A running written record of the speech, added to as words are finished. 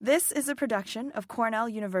This is a production of Cornell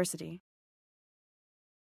University.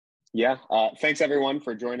 Yeah, thanks everyone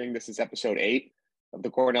for joining. This is episode 8 of the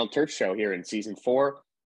Cornell Turf Show here in season 4.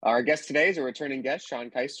 Our guest today is a returning guest, Shawn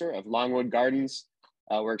Kister of Longwood Gardens.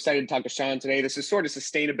 We're excited to talk to Shawn today. This is sort of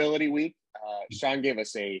sustainability week. Shawn gave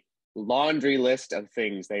us a laundry list of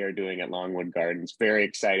things they are doing at Longwood Gardens. Very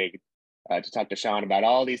exciting to talk to Shawn about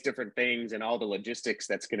all these different things and all the logistics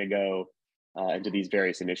that's going to go into these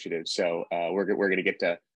various initiatives. So we're going to get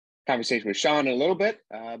to conversation with Shawn in a little bit,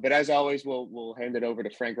 but as always, we'll hand it over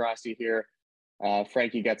to Frank Rossi here.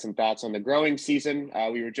 Frank, you got some thoughts on the growing season.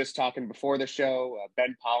 We were just talking before the show.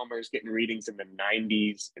 Ben Palmer's getting readings in the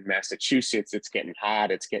 90s in Massachusetts. It's getting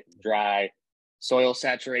hot. It's getting dry. Soil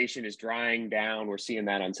saturation is drying down. We're seeing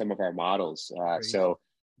that on some of our models. So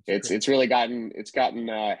it's really gotten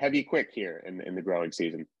heavy quick here in the growing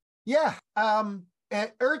season. Yeah.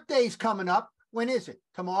 Earth Day's coming up. When is it?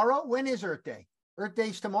 Tomorrow? When is Earth Day? Earth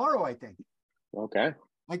Day's tomorrow, I think. Okay.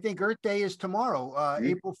 I think Earth Day is tomorrow,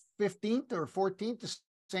 April 15th or 14th, the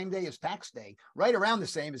same day as tax day, right around the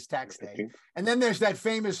same as tax day. And then there's that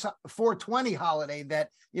famous 420 holiday that,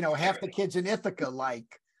 half the kids in Ithaca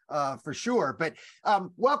like, for sure. But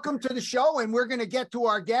welcome to the show, and we're going to get to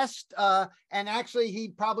our guest. And actually, he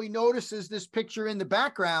probably notices this picture in the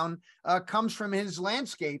background comes from his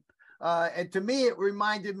landscape. And to me, it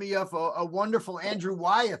reminded me of a wonderful Andrew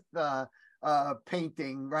Wyeth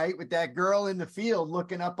painting, right, with that girl in the field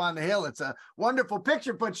looking up on the hill. It's a wonderful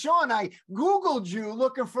picture. But Shawn, I Googled you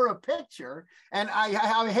looking for a picture, and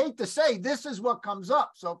I hate to say, this is what comes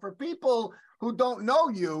up. So for people who don't know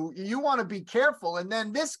you, you want to be careful. And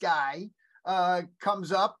then this guy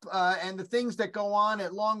comes up, and the things that go on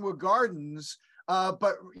at Longwood Gardens.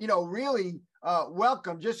 But really,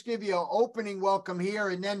 welcome. Just give you an opening welcome here,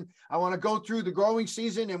 and then I want to go through the growing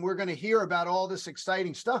season, and we're going to hear about all this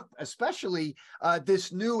exciting stuff, especially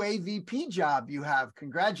this new AVP job you have.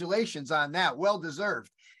 Congratulations on that. Well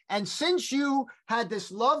deserved. And since you had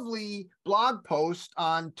this lovely blog post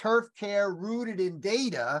on turf care rooted in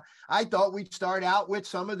data, I thought we'd start out with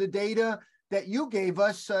some of the data that you gave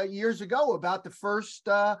us years ago about the first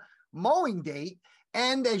mowing date.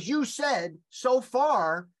 And as you said, so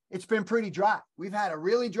far, it's been pretty dry. We've had a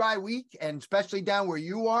really dry week, and especially down where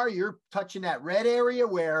you are, you're touching that red area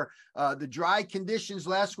where the dry conditions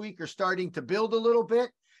last week are starting to build a little bit.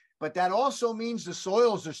 But that also means the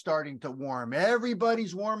soils are starting to warm.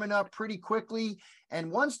 Everybody's warming up pretty quickly.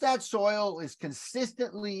 And once that soil is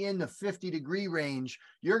consistently in the 50-degree range,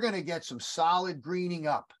 you're going to get some solid greening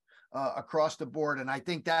up across the board. And I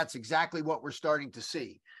think that's exactly what we're starting to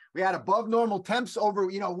see. We had above normal temps over,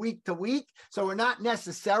 week to week. So we're not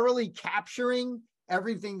necessarily capturing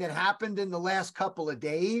everything that happened in the last couple of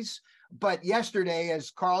days. But yesterday,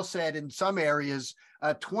 as Carl said, in some areas,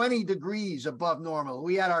 20 degrees above normal.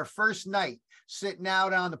 We had our first night sitting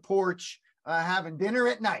out on the porch, having dinner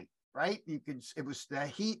at night, right? It was the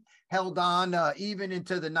heat held on even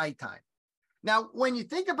into the nighttime. Now, when you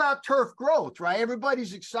think about turf growth, right,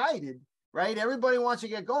 everybody's excited. Right? Everybody wants to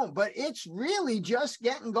get going, but it's really just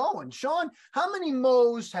getting going. Shawn, how many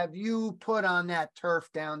mows have you put on that turf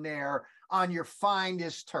down there on your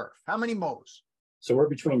finest turf? How many mows? So we're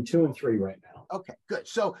between 2 and 3 right now. Okay, good.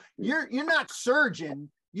 So you're not surging.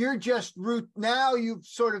 You're just now you've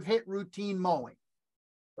sort of hit routine mowing.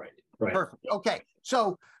 Right. Perfect. Okay.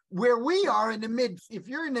 So where we are if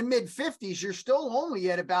you're in the mid 50s, you're still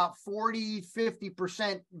only at about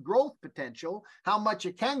 50% growth potential, how much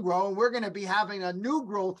it can grow. And we're going to be having a new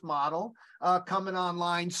growth model coming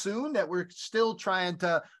online soon that we're still trying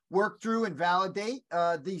to work through and validate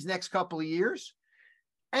these next couple of years.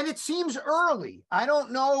 And it seems early. I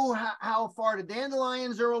don't know how far the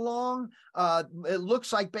dandelions are along. It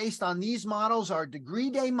looks like based on these models, our degree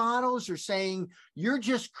day models are saying you're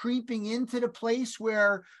just creeping into the place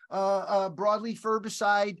where broadleaf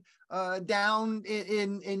herbicide down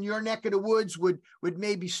in your neck of the woods would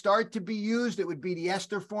maybe start to be used. It would be the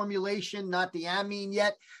ester formulation, not the amine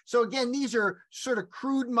yet. So again, these are sort of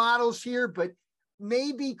crude models here, but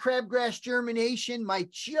maybe crabgrass germination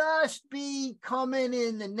might just be coming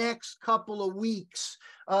in the next couple of weeks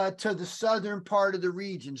to the southern part of the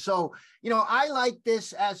region. So, I like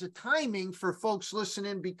this as a timing for folks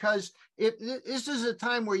listening, because this is a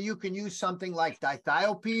time where you can use something like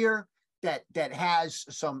dithiopyr that has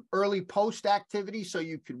some early post activity, so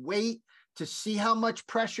you could wait to see how much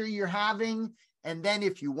pressure you're having. And then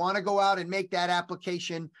if you want to go out and make that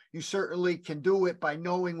application, you certainly can do it by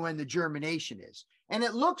knowing when the germination is. And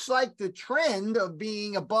it looks like the trend of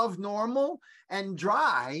being above normal and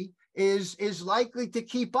dry is likely to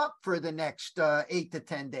keep up for the next 8 to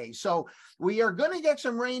 10 days. So we are going to get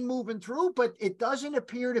some rain moving through, but it doesn't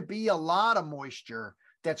appear to be a lot of moisture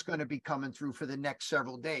that's going to be coming through for the next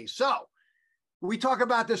several days. So we talk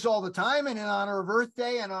about this all the time, and in honor of Earth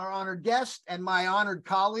Day and our honored guest and my honored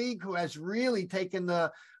colleague who has really taken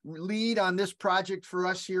the lead on this project for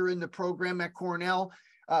us here in the program at Cornell,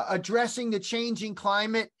 addressing the changing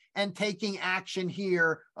climate and taking action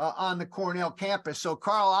here on the Cornell campus. So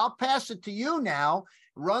Carl, I'll pass it to you now.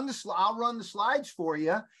 I'll run the slides for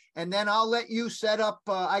you, and then I'll let you set up.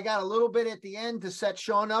 I got a little bit at the end to set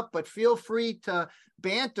Shawn up, but feel free to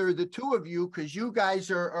banter the two of you because you guys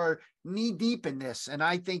are knee deep in this. And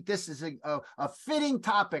I think this is a fitting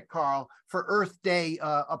topic, Carl, for Earth Day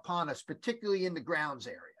upon us, particularly in the grounds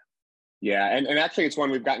area. Yeah, and actually it's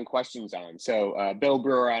one we've gotten questions on. So Bill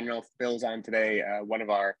Brewer, I don't know if Bill's on today, one of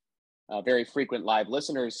our very frequent live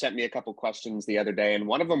listeners sent me a couple questions the other day, and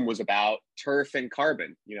one of them was about turf and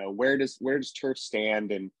carbon. You know, where does turf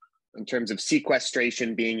stand in terms of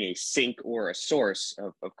sequestration being a sink or a source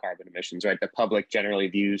of carbon emissions, right? The public generally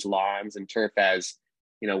views lawns and turf as,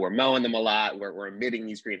 you know, we're mowing them a lot, we're emitting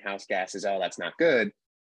these greenhouse gases, oh, that's not good.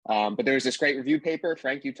 But there's this great review paper.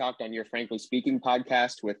 Frank, you talked on your Frankly Speaking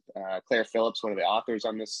podcast with Claire Phillips, one of the authors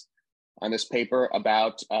on this paper,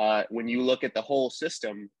 about when you look at the whole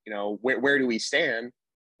system, you know, where do we stand?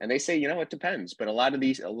 And they say, you know, it depends. But a lot of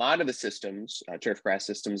the systems, turfgrass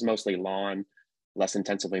systems, mostly lawn, less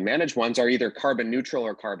intensively managed ones, are either carbon neutral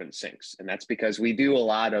or carbon sinks. And that's because we do a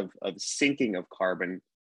lot of sinking of carbon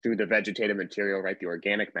through the vegetative material, right? The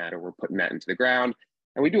organic matter, we're putting that into the ground.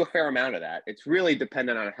 And we do a fair amount of that. It's really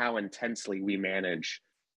dependent on how intensely we manage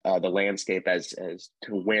the landscape as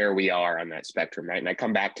to where we are on that spectrum, right? And I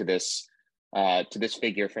come back to this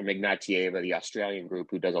figure from Ignatieva, the Australian group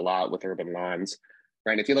who does a lot with urban lawns,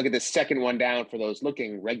 right? And if you look at this second one down for those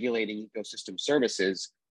looking, regulating ecosystem services,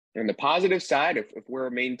 on the positive side, if we're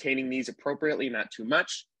maintaining these appropriately, not too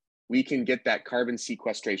much, we can get that carbon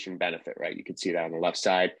sequestration benefit, right? You can see that on the left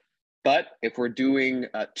side. But if we're doing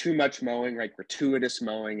too much mowing, right, gratuitous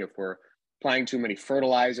mowing, if we're applying too many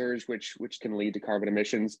fertilizers, which can lead to carbon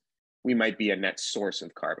emissions, we might be a net source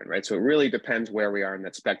of carbon, right? So it really depends where we are in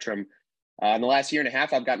that spectrum. In the last year and a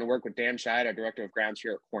half, I've gotten to work with Dan Scheid, our director of grounds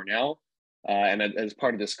here at Cornell. And as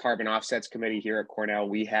part of this carbon offsets committee here at Cornell,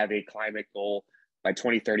 we have a climate goal by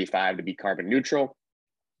 2035 to be carbon neutral.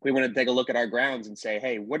 We want to take a look at our grounds and say,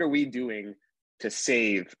 hey, what are we doing to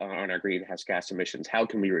save on our greenhouse gas emissions? How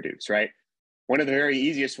can we reduce, right? One of the very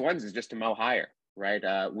easiest ones is just to mow higher, right?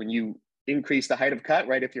 When you increase the height of cut,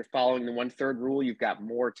 right, if you're following the 1/3 rule, you've got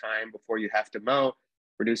more time before you have to mow,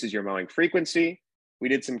 reduces your mowing frequency. We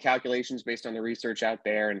did some calculations based on the research out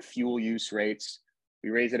there and fuel use rates. We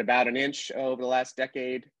raised it about an inch over the last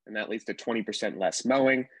decade, and that leads to 20% less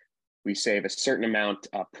mowing. We save a certain amount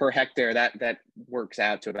per hectare. That works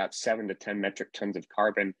out to about 7 to 10 metric tons of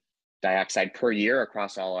carbon dioxide per year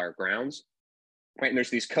across all our grounds, right? And there's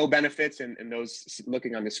these co-benefits, and those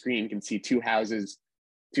looking on the screen can see two houses,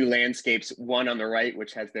 two landscapes, one on the right,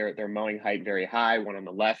 which has their mowing height very high, one on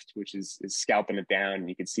the left, which is scalping it down, and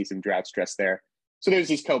you can see some drought stress there. So there's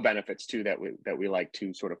these co-benefits too that we like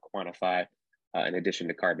to sort of quantify in addition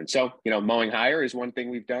to carbon. So, you know, mowing higher is one thing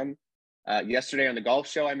we've done. Yesterday on the golf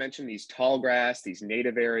show, I mentioned these tall grass, these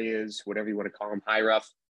native areas, whatever you want to call them, high rough.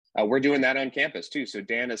 We're doing that on campus too. So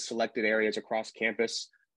Dan has selected areas across campus.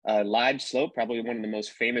 Lodge Slope, probably one of the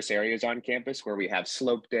most famous areas on campus where we have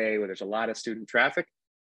slope day, where there's a lot of student traffic.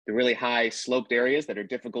 The really high sloped areas that are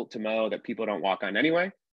difficult to mow, that people don't walk on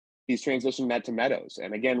anyway, he's transitioned that to meadows.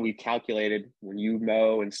 And again, we calculated when you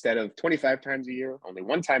mow instead of 25 times a year, only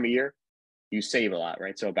one time a year, you save a lot,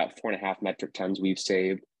 right? So about 4.5 metric tons we've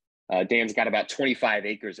saved. Dan's got about 25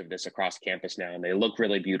 acres of this across campus now, and they look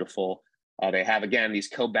really beautiful. They have, again, these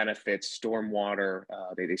co-benefits, stormwater.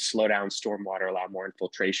 They slow down stormwater, allow more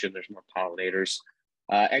infiltration. There's more pollinators.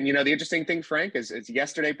 And, you know, the interesting thing, Frank, is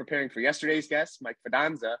yesterday, preparing for yesterday's guest, Mike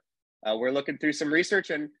Fidanza, we're looking through some research,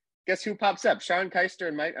 and guess who pops up? Shawn Kister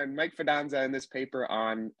and Mike Fidanza in this paper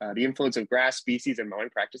on the influence of grass species and mowing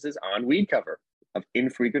practices on weed cover of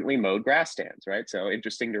infrequently mowed grass stands, right? So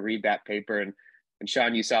interesting to read that paper. And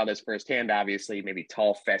Shawn, you saw this firsthand, obviously. Maybe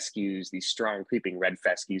tall fescues, these strong creeping red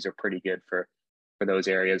fescues are pretty good for those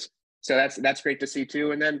areas. So that's great to see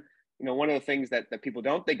too. And then, you know, one of the things that people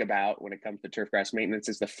don't think about when it comes to turfgrass maintenance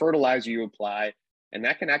is the fertilizer you apply, and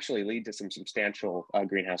that can actually lead to some substantial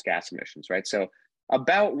greenhouse gas emissions, right? So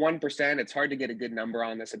about 1%, it's hard to get a good number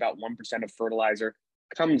on this, about 1% of fertilizer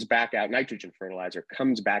comes back out, nitrogen fertilizer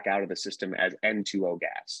comes back out of the system as N2O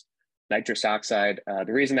gas. Nitrous oxide,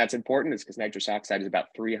 the reason that's important is because nitrous oxide is about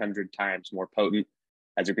 300 times more potent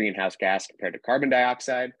as a greenhouse gas compared to carbon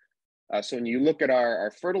dioxide. So when you look at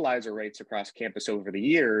our fertilizer rates across campus over the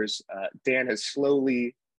years, Dan has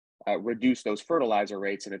slowly reduced those fertilizer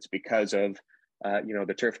rates, and it's because of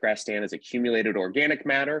the turfgrass stand has accumulated organic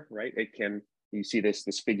matter, right? It can, you see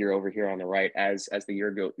this figure over here on the right, as the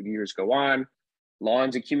years go on,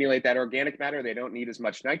 lawns accumulate that organic matter. They don't need as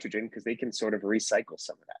much nitrogen because they can sort of recycle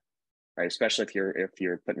some of that, right? Especially if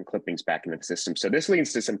you're putting clippings back into the system. So this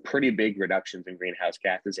leads to some pretty big reductions in greenhouse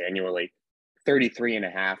gases annually.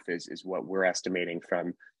 33.5 is what we're estimating,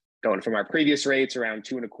 from going from our previous rates around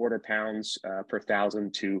 2.25 pounds per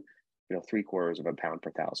thousand to 3/4 of a pound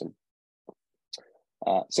per thousand.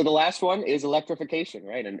 So the last one is electrification,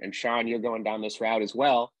 right? And Shawn, you're going down this route as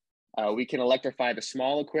well. We can electrify the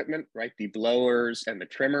small equipment, right? The blowers and the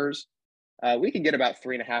trimmers. We can get about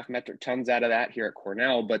 3.5 metric tons out of that here at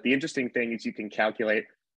Cornell. But the interesting thing is you can calculate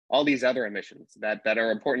all these other emissions that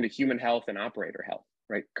are important to human health and operator health,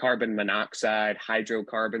 right? Carbon monoxide,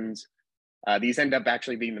 hydrocarbons. These end up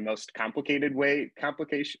actually being the most complicated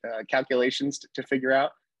calculations to figure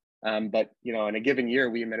out. But in a given year,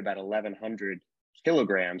 we emit about 1,100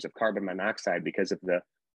 kilograms of carbon monoxide because of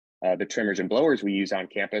the trimmers and blowers we use on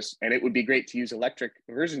campus. And it would be great to use electric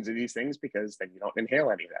versions of these things because then you don't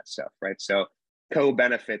inhale any of that stuff, right? So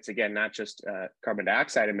co-benefits, again, not just carbon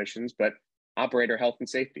dioxide emissions, but operator health and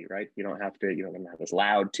safety, right? You don't have to, not as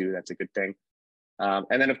loud too, that's a good thing.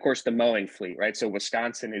 And then of course the mowing fleet, right? So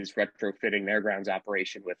Wisconsin is retrofitting their grounds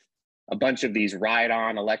operation with a bunch of these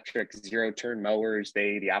ride-on electric zero-turn mowers.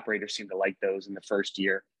 The operators seem to like those in the first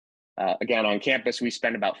year. Again, on campus, we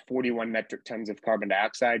spend about 41 metric tons of carbon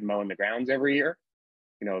dioxide mowing the grounds every year.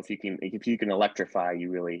 If you can electrify, you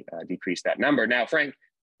really decrease that number. Now, Frank,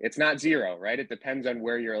 it's not zero, right? It depends on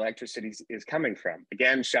where your electricity is coming from.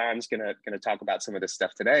 Again, Shawn's gonna talk about some of this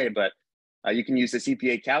stuff today, but you can use this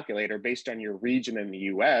EPA calculator based on your region in the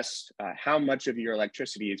U.S. How much of your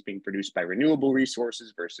electricity is being produced by renewable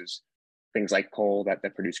resources versus things like coal that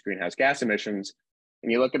produce greenhouse gas emissions.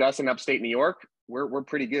 And you look at us in upstate New York, we're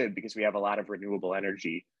pretty good because we have a lot of renewable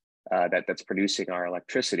energy that's producing our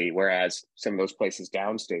electricity, whereas some of those places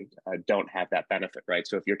downstate don't have that benefit, right?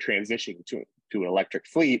 So if you're transitioning to an electric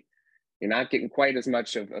fleet, you're not getting quite as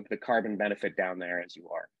much of the carbon benefit down there as you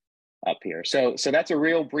are up here. So that's a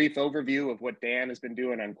real brief overview of what Dan has been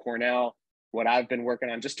doing on Cornell, what I've been working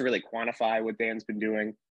on, just to really quantify what Dan's been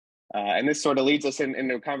doing. And this sort of leads us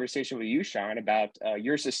into a conversation with you, Shawn, about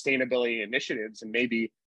your sustainability initiatives. And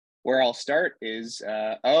maybe where I'll start is,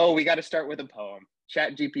 we got to start with a poem.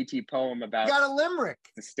 ChatGPT poem about got a limerick.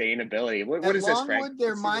 Sustainability. What is this, Frank?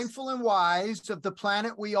 They're mindful and wise of the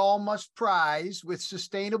planet we all must prize. With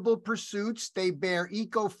sustainable pursuits, they bear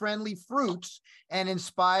eco-friendly fruits and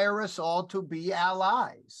inspire us all to be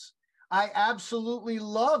allies. I absolutely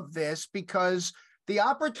love this because the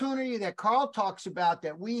opportunity that Carl talks about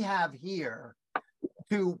that we have here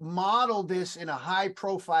to model this in a high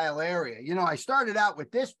profile area. I started out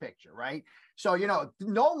with this picture, right? So,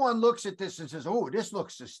 no one looks at this and says, oh, this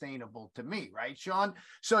looks sustainable to me, right, Shawn?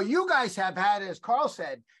 So you guys have had, as Carl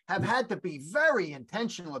said, have had to be very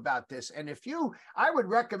intentional about this. And I would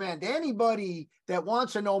recommend anybody that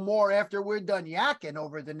wants to know more after we're done yakking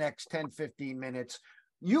over the next 10, 15 minutes,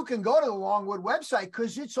 you can go to the Longwood website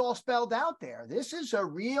because it's all spelled out there. This is a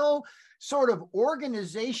real sort of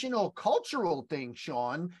organizational, cultural thing,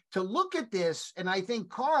 Shawn, to look at this. And I think,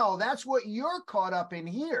 Carl, that's what you're caught up in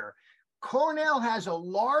here. Cornell has a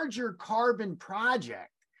larger carbon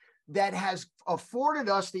project that has afforded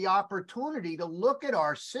us the opportunity to look at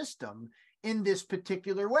our system in this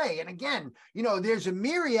particular way. And again, there's a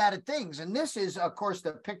myriad of things. And this is, of course,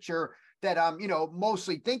 the picture that I'm,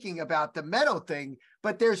 mostly thinking about, the meadow thing,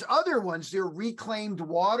 but there's other ones. There are reclaimed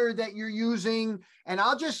water that you're using. And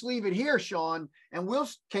I'll just leave it here, Shawn, and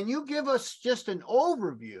can you give us just an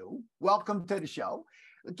overview? Welcome to the show.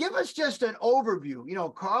 Give us just an overview.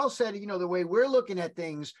 Carl said, the way we're looking at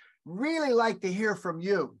things, really like to hear from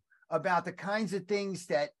you about the kinds of things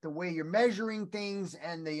the way you're measuring things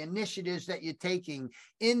and the initiatives that you're taking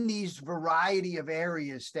in these variety of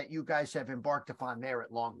areas that you guys have embarked upon there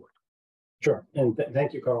at Longwood. Sure. And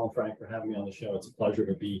thank you, Carl and Frank, for having me on the show. It's a pleasure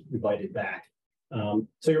to be invited back.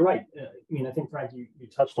 So you're right. I think, Frank, you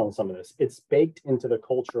touched on some of this. It's baked into the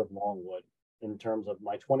culture of Longwood in terms of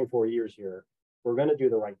my 24 years here. We're going to do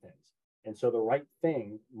the right things. And so the right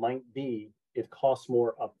thing might be it costs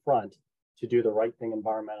more upfront to do the right thing,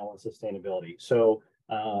 environmental and sustainability. So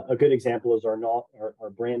a good example is our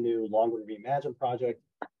brand new Longwood Reimagine project,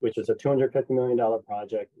 which is a $250 million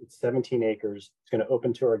project. It's 17 acres. It's going to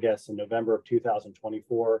open to our guests in November of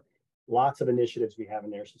 2024. Lots of initiatives we have in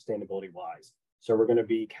there sustainability-wise. So we're going to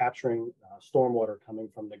be capturing stormwater coming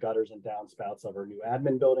from the gutters and downspouts of our new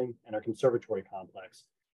admin building and our conservatory complex,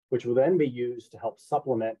 which will then be used to help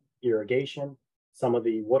supplement irrigation, some of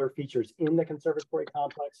the water features in the conservatory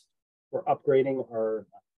complex. We're upgrading our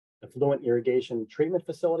effluent irrigation treatment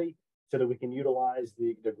facility so that we can utilize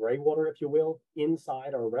the gray water, if you will,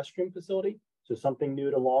 inside our restroom facility. So something new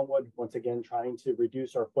to Longwood, once again, trying to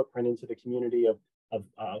reduce our footprint into the community of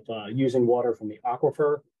using water from the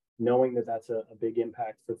aquifer, knowing that that's a big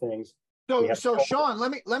impact for things. So Shawn,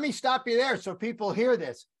 let me stop you there so people hear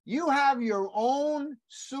this. You have your own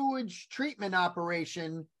sewage treatment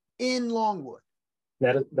operation in Longwood.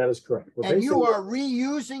 That is correct. And you are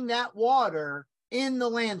reusing that water in the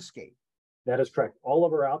landscape. That is correct. All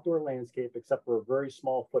of our outdoor landscape, except for a very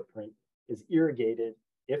small footprint, is irrigated,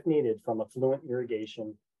 if needed, from effluent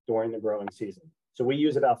irrigation during the growing season. So we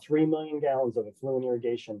use about 3 million gallons of effluent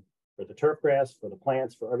irrigation for the turf grass, for the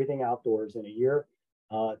plants, for everything outdoors in a year.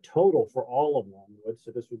 Total for all of Longwood, so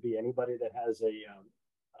this would be anybody that has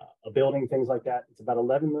a building, things like that, it's about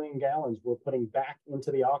 11 million gallons we're putting back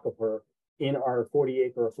into the aquifer in our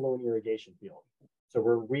 40-acre effluent irrigation field. So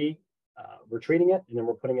we're treating it, and then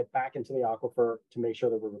we're putting it back into the aquifer to make sure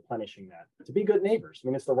that we're replenishing that. To be good neighbors. I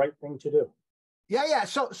mean, it's the right thing to do. Yeah.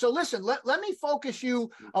 So listen, let me focus you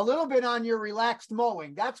a little bit on your relaxed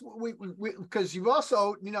mowing. That's what we because you've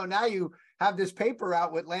also, now you have this paper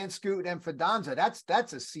out with Landscoot and Fidanza.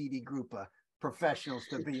 That's a seedy group of professionals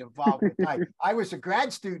to be involved with. I was a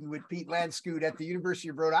grad student with Pete Landscoot at the University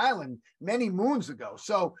of Rhode Island many moons ago.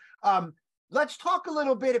 So let's talk a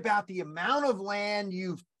little bit about the amount of land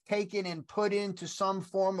you've taken and put into some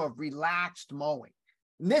form of relaxed mowing.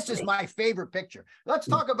 And this is my favorite picture. Let's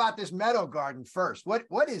talk about this meadow garden first.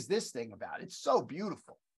 What is this thing about? It's so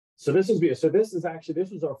beautiful. So this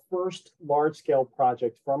was our first large scale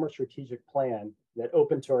project from our strategic plan that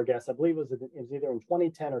opened to our guests. I believe it was either in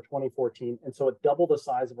 2010 or 2014. And so it doubled the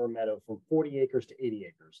size of our meadow from 40 acres to 80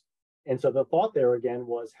 acres. And so the thought there again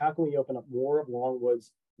was, how can we open up more of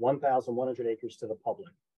Longwood's 1,100 acres to the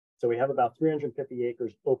public? So we have about 350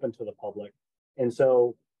 acres open to the public. And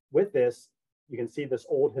so with this, you can see this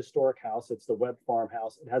old historic house. It's the Webb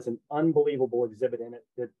farmhouse. It has an unbelievable exhibit in it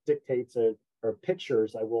that dictates or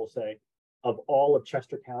pictures, I will say, of all of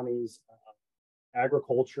Chester County's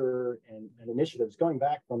agriculture and initiatives going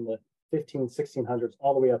back from the 1600s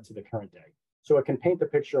all the way up to the current day. So it can paint the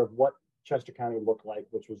picture of what Chester County looked like,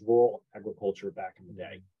 which was rural agriculture back in the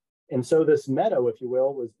day. And so this meadow, if you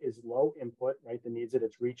will, is low input, right? That needs it.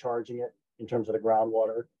 It's recharging it in terms of the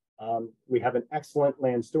groundwater. We have an excellent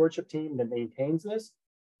land stewardship team that maintains this.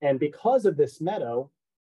 And because of this meadow,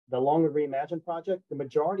 the Longwood Reimagine project, the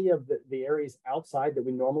majority of the areas outside that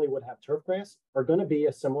we normally would have turf grass are going to be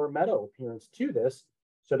a similar meadow appearance to this,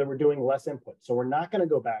 so that we're doing less input. So we're not going to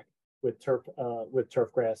go back with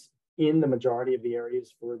turf grass in the majority of the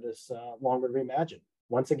areas for this Longwood Reimagine.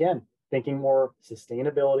 Once again, thinking more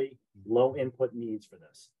sustainability, low input needs for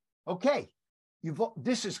this. Okay,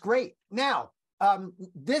 this is great. Now,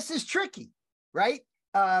 this is tricky, right?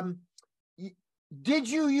 Did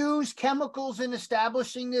you use chemicals in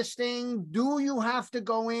establishing this thing? Do you have to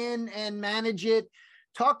go in and manage it?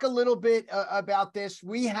 Talk a little bit about this.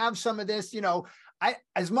 We have some of this,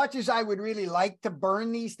 as much as I would really like to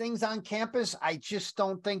burn these things on campus, I just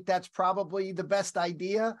don't think that's probably the best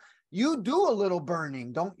idea. You do a little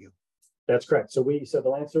burning, don't you? That's correct. So the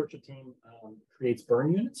land stewardship team creates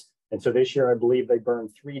burn units. And so this year, I believe they burned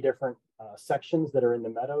 3 different sections that are in the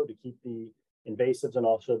meadow to keep the invasives and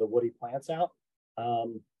also the woody plants out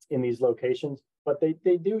in these locations. But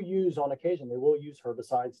they do use, on occasion, they will use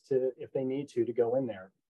herbicides if they need to go in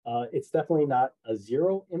there. It's definitely not a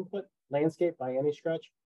zero input landscape by any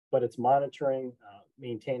stretch, but it's monitoring,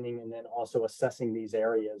 maintaining, and then also assessing these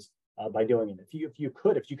areas by doing it. If you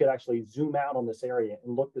could actually zoom out on this area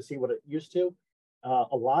and look to see what it used to,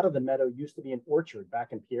 a lot of the meadow used to be an orchard back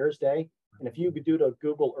in Pierre's day. And if you could do to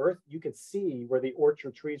Google Earth, you could see where the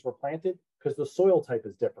orchard trees were planted because the soil type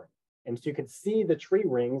is different. And so you could see the tree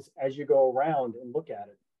rings as you go around and look at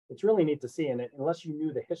it. It's really neat to see. And unless you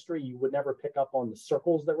knew the history, you would never pick up on the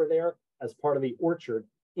circles that were there as part of the orchard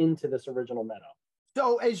into this original meadow.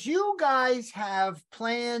 So as you guys have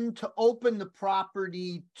planned to open the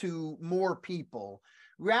property to more people,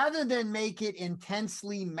 rather than make it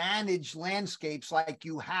intensely managed landscapes like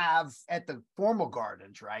you have at the formal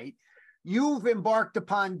gardens, right? You've embarked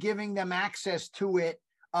upon giving them access to it,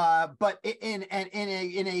 but it's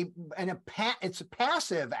a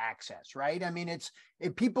passive access, right? I mean,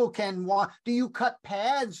 if people can walk. Do you cut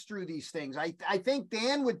paths through these things? I think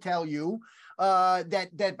Dan would tell you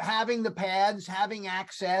that having the paths, having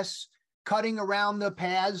access, cutting around the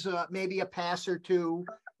paths, maybe a pass or two.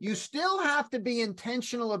 You still have to be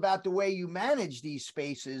intentional about the way you manage these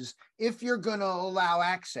spaces if you're going to allow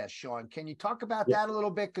access, Shawn. Can you talk about that a little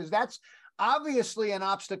bit? Because that's obviously an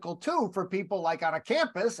obstacle too for people like on a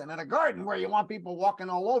campus and in a garden where you want people walking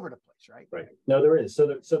all over the place, right? Right. No, there is. So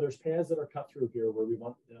there's paths that are cut through here where we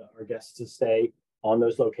want our guests to stay on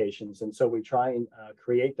those locations. And so we try and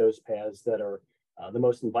create those paths that are the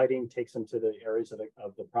most inviting, takes them to the areas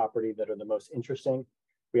of the property that are the most interesting.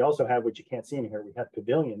 We also have, what you can't see in here, we have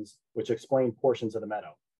pavilions, which explain portions of the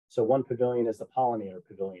meadow. So one pavilion is the pollinator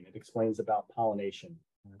pavilion. It explains about pollination.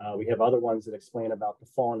 We have other ones that explain about the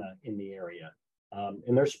fauna in the area.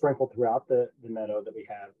 And they're sprinkled throughout the meadow that we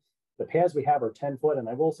have. The paths we have are 10 foot. And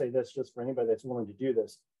I will say this, just for anybody that's willing to do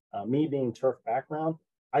this, me being turf background,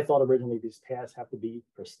 I thought originally these paths have to be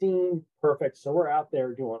pristine, perfect. So we're out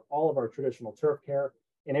there doing all of our traditional turf care.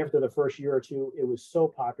 And after the first year or two, it was so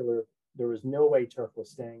popular, there was no way turf was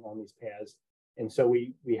staying on these paths. And so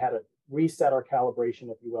we had to reset our calibration,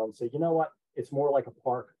 if you will, and say, you know what, it's more like a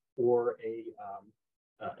park or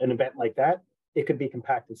an event like that. It could be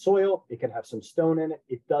compacted soil. It could have some stone in it.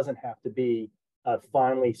 It doesn't have to be a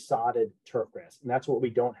finely sodded turf grass. And that's what we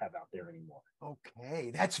don't have out there anymore.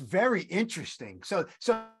 Okay, that's very interesting. So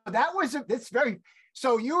so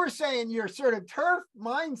you were saying your sort of turf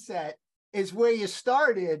mindset is where you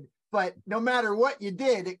started, but no matter what you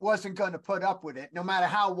did, it wasn't going to put up with it. No matter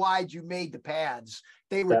how wide you made the paths,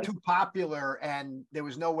 they were too popular and there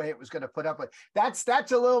was no way it was going to put up with it.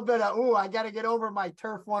 That's a little bit of, I got to get over my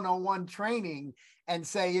Turf 101 training and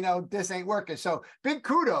say, this ain't working. So big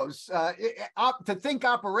kudos to think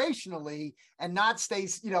operationally and not stay,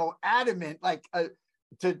 adamant, like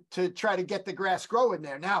to try to get the grass growing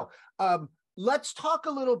there. Now, let's talk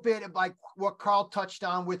a little bit about what Carl touched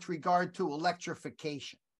on with regard to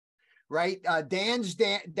electrification, right? Dan's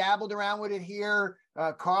dabbled around with it here.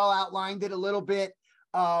 Carl outlined it a little bit.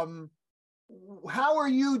 How are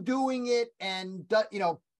you doing it? And,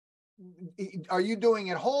 are you doing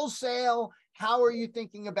it wholesale? How are you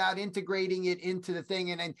thinking about integrating it into the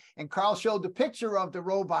thing? And Carl showed the picture of the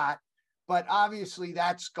robot, but obviously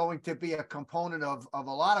that's going to be a component of a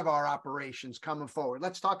lot of our operations coming forward.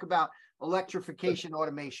 Let's talk about electrification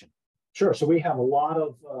automation. Sure. So we have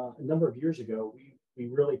a number of years ago, we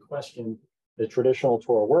really questioned the traditional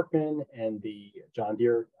Toro Workman and the John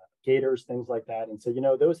Deere Gators, things like that. And so,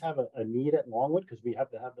 those have a need at Longwood because we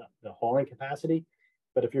have to have the hauling capacity.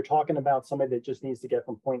 But if you're talking about somebody that just needs to get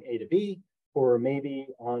from point A to B, or maybe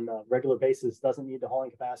on a regular basis doesn't need the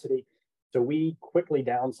hauling capacity, so we quickly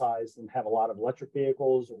downsized and have a lot of electric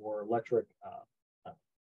vehicles or electric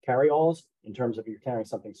carry-alls in terms of you're carrying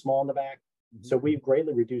something small in the back. Mm-hmm. So we've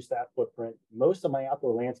greatly reduced that footprint. Most of my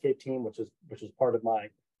outdoor landscape team, which is part of my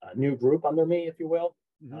new group under me, if you will,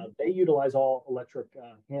 mm-hmm. They utilize all electric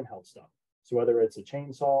handheld stuff. So whether it's a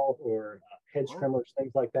chainsaw or hedge trimmers,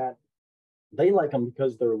 things like that, they like them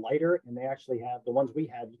because they're lighter and they actually have the ones we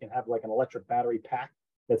have. You can have like an electric battery pack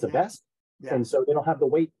that's a vest. Yeah. And so they don't have the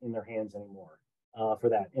weight in their hands anymore for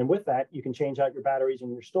that. And with that, you can change out your batteries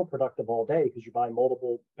and you're still productive all day because you buy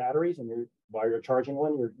multiple batteries and while you're charging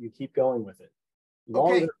one, you keep going with it.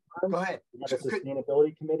 Okay, go ahead. We have a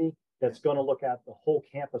sustainability committee that's going to look at the whole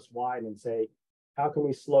campus wide and say, how can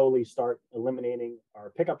we slowly start eliminating our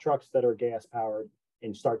pickup trucks that are gas powered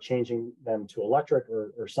and start changing them to electric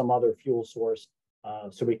or some other fuel source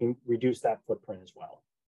so we can reduce that footprint as well.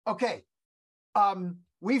 Okay.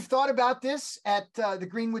 We've thought about this at the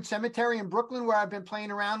Greenwood Cemetery in Brooklyn, where I've been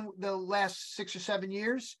playing around the last 6 or 7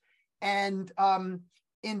 years. And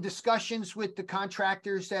in discussions with the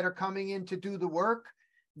contractors that are coming in to do the work,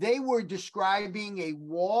 they were describing a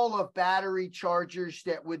wall of battery chargers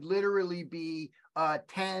that would literally be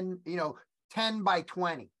 10 by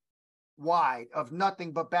 20 wide of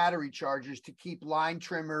nothing but battery chargers to keep line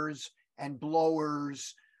trimmers and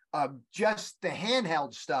blowers, just the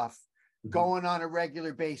handheld stuff going on a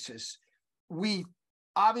regular basis. We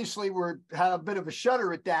obviously had a bit of a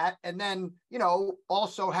shudder at that. And then,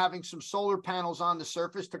 also having some solar panels on the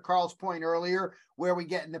surface, to Carl's point earlier, where we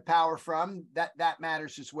getting the power from, that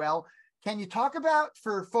matters as well. Can you talk about,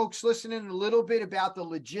 for folks listening, a little bit about the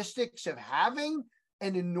logistics of having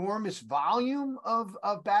an enormous volume of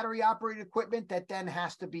battery operated equipment that then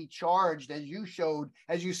has to be charged, as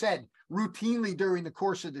you said, routinely during the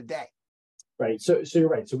course of the day? Right. So you're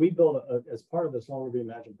right. So we built, as part of this Longwood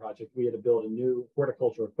Reimagined project, we had to build a new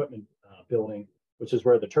horticulture equipment building, which is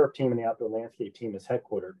where the turf team and the outdoor landscape team is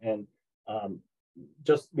headquartered. And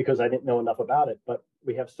just because I didn't know enough about it, but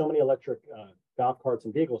we have so many electric golf carts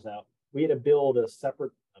and vehicles now, we had to build a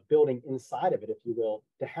separate building inside of it, if you will,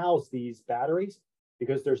 to house these batteries.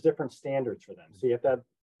 because there's different standards for them. So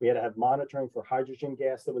we had to have monitoring for hydrogen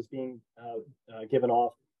gas that was being given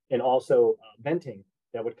off, and also venting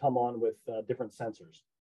that would come on with different sensors.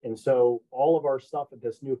 And so all of our stuff at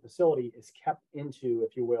this new facility is kept into,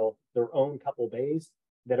 if you will, their own couple bays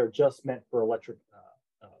that are just meant for electric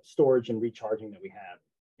storage and recharging that we have.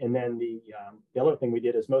 And then the other thing we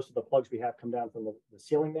did is most of the plugs we have come down from the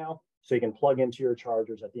ceiling now, so you can plug into your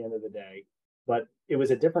chargers at the end of the day. But it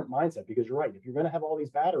was a different mindset, because you're right. If you're going to have all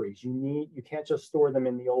these batteries, you can't just store them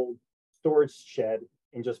in the old storage shed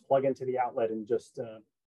and just plug into the outlet and just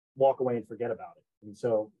walk away and forget about it. And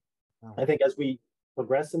so I think as we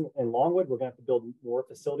progress in Longwood, we're going to have to build more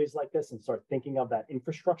facilities like this and start thinking of that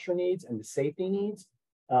infrastructure needs and the safety needs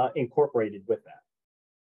incorporated with that.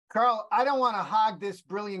 Carl, I don't want to hog this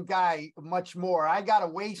brilliant guy much more. I got a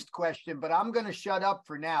waste question, but I'm going to shut up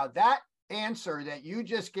for now. That answer that you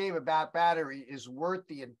just gave about battery is worth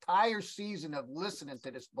the entire season of listening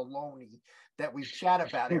to this baloney that we chat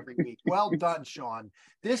about every week. Well done, Shawn.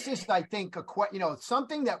 This is, I think,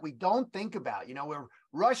 something that we don't think about. We're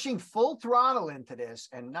rushing full throttle into this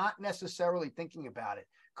and not necessarily thinking about it.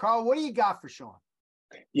 Carl, what do you got for Shawn?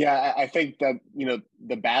 Yeah, I think that,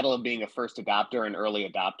 the battle of being a first adopter and early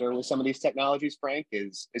adopter with some of these technologies, Frank,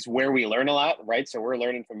 is where we learn a lot, right? So we're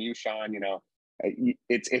learning from you, Shawn.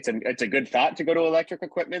 It's a good thought to go to electric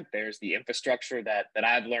equipment. There's the infrastructure that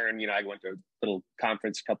I've learned. I went to a little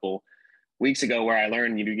conference a couple weeks ago where I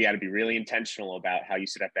learned you got to be really intentional about how you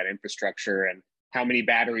set up that infrastructure and how many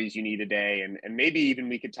batteries you need a day. And maybe even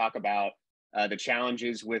we could talk about the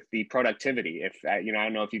challenges with the productivity. If I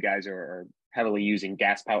don't know if you guys are heavily using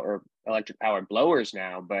gas power or electric powered blowers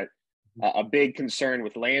now, but a big concern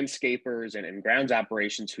with landscapers and grounds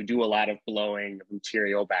operations who do a lot of blowing of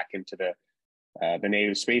material back into the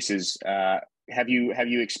native spaces. Have you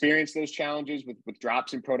experienced those challenges with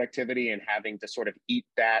drops in productivity and having to sort of eat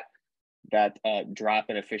that drop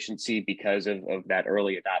in efficiency because of that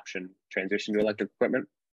early adoption transition to electric equipment?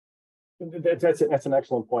 That's an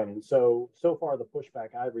excellent point. And so far the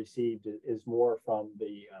pushback I've received is more from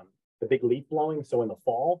the big leaf blowing. So in the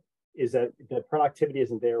fall, is that the productivity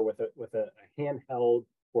isn't there with a handheld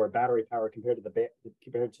or a battery power compared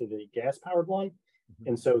to the gas powered one. Mm-hmm.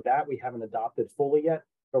 And so that we haven't adopted fully yet,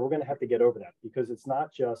 but we're going to have to get over that, because it's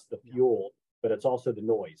not just the fuel, but it's also the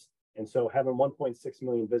noise. And so having 1.6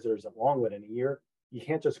 million visitors at Longwood in a year, you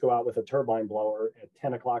can't just go out with a turbine blower at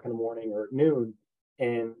 10 o'clock in the morning or at noon,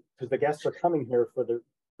 and because the guests are coming here for the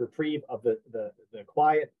reprieve of the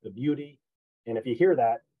quiet, the beauty. And if you hear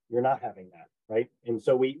that, you're not having that, right? And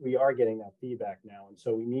so we are getting that feedback now. And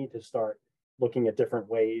so we need to start looking at different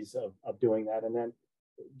ways of doing that. And then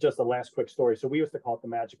just a last quick story. So we used to call it the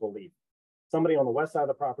magical leaf. Somebody on the west side of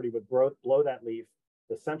the property would blow that leaf.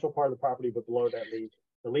 The central part of the property would blow that leaf.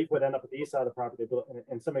 The leaf would end up at the east side of the property.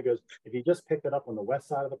 And somebody goes, if you just picked it up on the west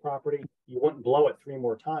side of the property, you wouldn't blow it 3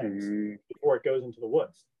 more times before it goes into the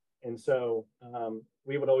woods. And so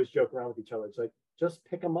we would always joke around with each other. It's like, just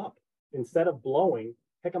pick them up. Instead of blowing,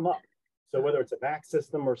 pick them up. So whether it's a vac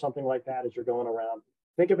system or something like that, as you're going around,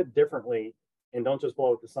 think of it differently, and don't just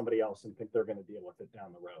blow it to somebody else and think they're going to deal with it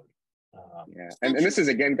down the road. And this is,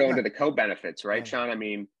 again, going to the co-benefits, right, Shawn? I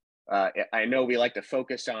mean, I know we like to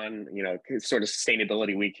focus on, sort of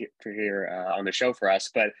sustainability week here on the show for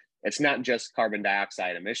us, but it's not just carbon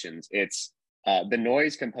dioxide emissions. It's the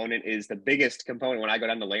noise component is the biggest component. When I go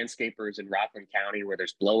down to landscapers in Rockland County, where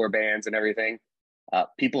there's blower bans and everything,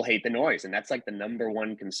 people hate the noise. And that's like the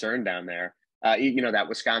 #1 concern down there. That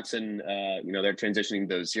Wisconsin, they're transitioning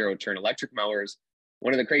those zero-turn electric mowers.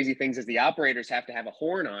 One of the crazy things is the operators have to have a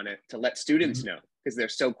horn on it to let students know, because they're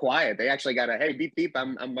so quiet. They actually got to, hey, beep, beep,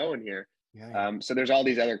 I'm mowing here. Yeah. So there's all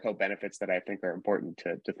these other co-benefits that I think are important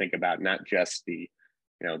to think about, not just the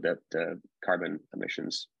carbon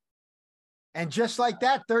emissions. And just like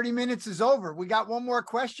that, 30 minutes is over. We got one more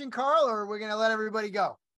question, Carl, or we're going to let everybody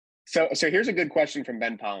go? So here's a good question from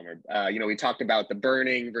Ben Palmer. We talked about the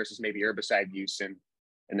burning versus maybe herbicide use in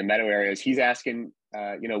the meadow areas. He's asking,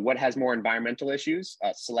 what has more environmental issues,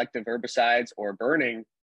 selective herbicides or burning?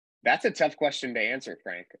 That's a tough question to answer,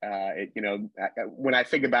 Frank. When I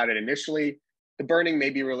think about it initially, the burning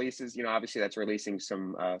maybe releases, obviously that's releasing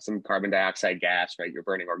some carbon dioxide gas, right? You're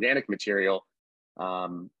burning organic material,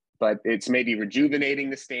 but it's maybe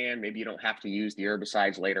rejuvenating the stand. Maybe you don't have to use the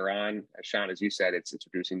herbicides later on. Shawn, as you said, it's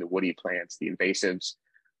reducing the woody plants, the invasives.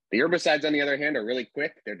 The herbicides, on the other hand, are really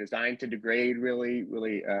quick. They're designed to degrade really,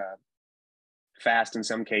 really fast in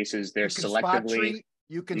some cases. They're selectively.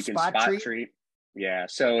 You can spot treat. Yeah.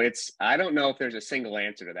 So I don't know if there's a single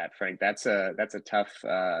answer to that, Frank. That's a tough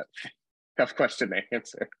tough question to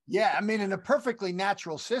answer. Yeah, I mean, in a perfectly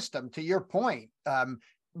natural system, to your point,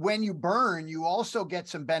 when you burn, you also get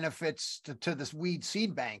some benefits to this weed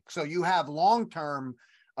seed bank. So you have long-term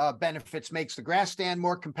benefits, makes the grass stand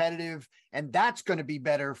more competitive, and that's going to be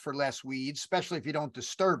better for less weeds, especially if you don't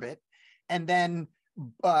disturb it. And then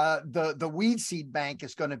the weed seed bank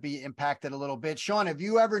is going to be impacted a little bit. Shawn, have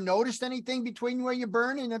you ever noticed anything between where you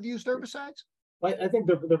burn and have used herbicides? I think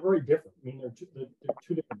they're very different. I mean, they're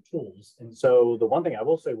two different tools. And so the one thing I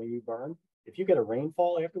will say, when you burn, if you get a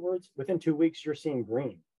rainfall afterwards, within 2 weeks, you're seeing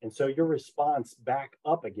green. And so your response back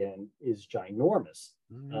up again is ginormous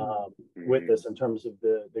with this in terms of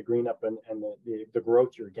the green up and the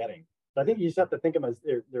growth you're getting. So I think you just have to think of them as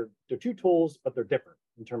they're two tools, but they're different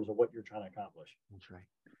in terms of what you're trying to accomplish. That's right.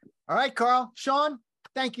 All right, Carl. Shawn,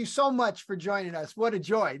 thank you so much for joining us. What a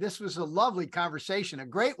joy. This was a lovely conversation, a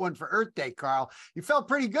great one for Earth Day, Carl. You felt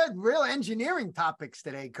pretty good. Real engineering topics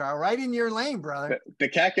today, Carl. Right in your lane, brother. The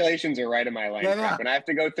calculations are right in my lane. Yeah. When I have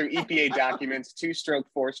to go through EPA documents, 2-stroke,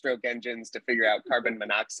 4-stroke engines to figure out carbon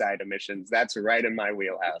monoxide emissions, that's right in my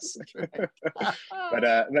wheelhouse.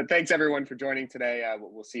 But thanks, everyone, for joining today.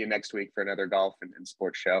 We'll see you next week for another golf and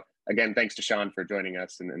sports show. Again, thanks to Shawn for joining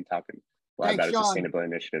us and talking a lot about his sustainable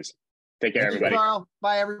initiatives. Take care, everybody. Carl.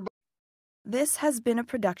 Bye, everybody. This has been a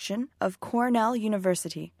production of Cornell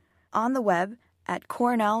University, on the web at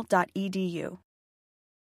cornell.edu.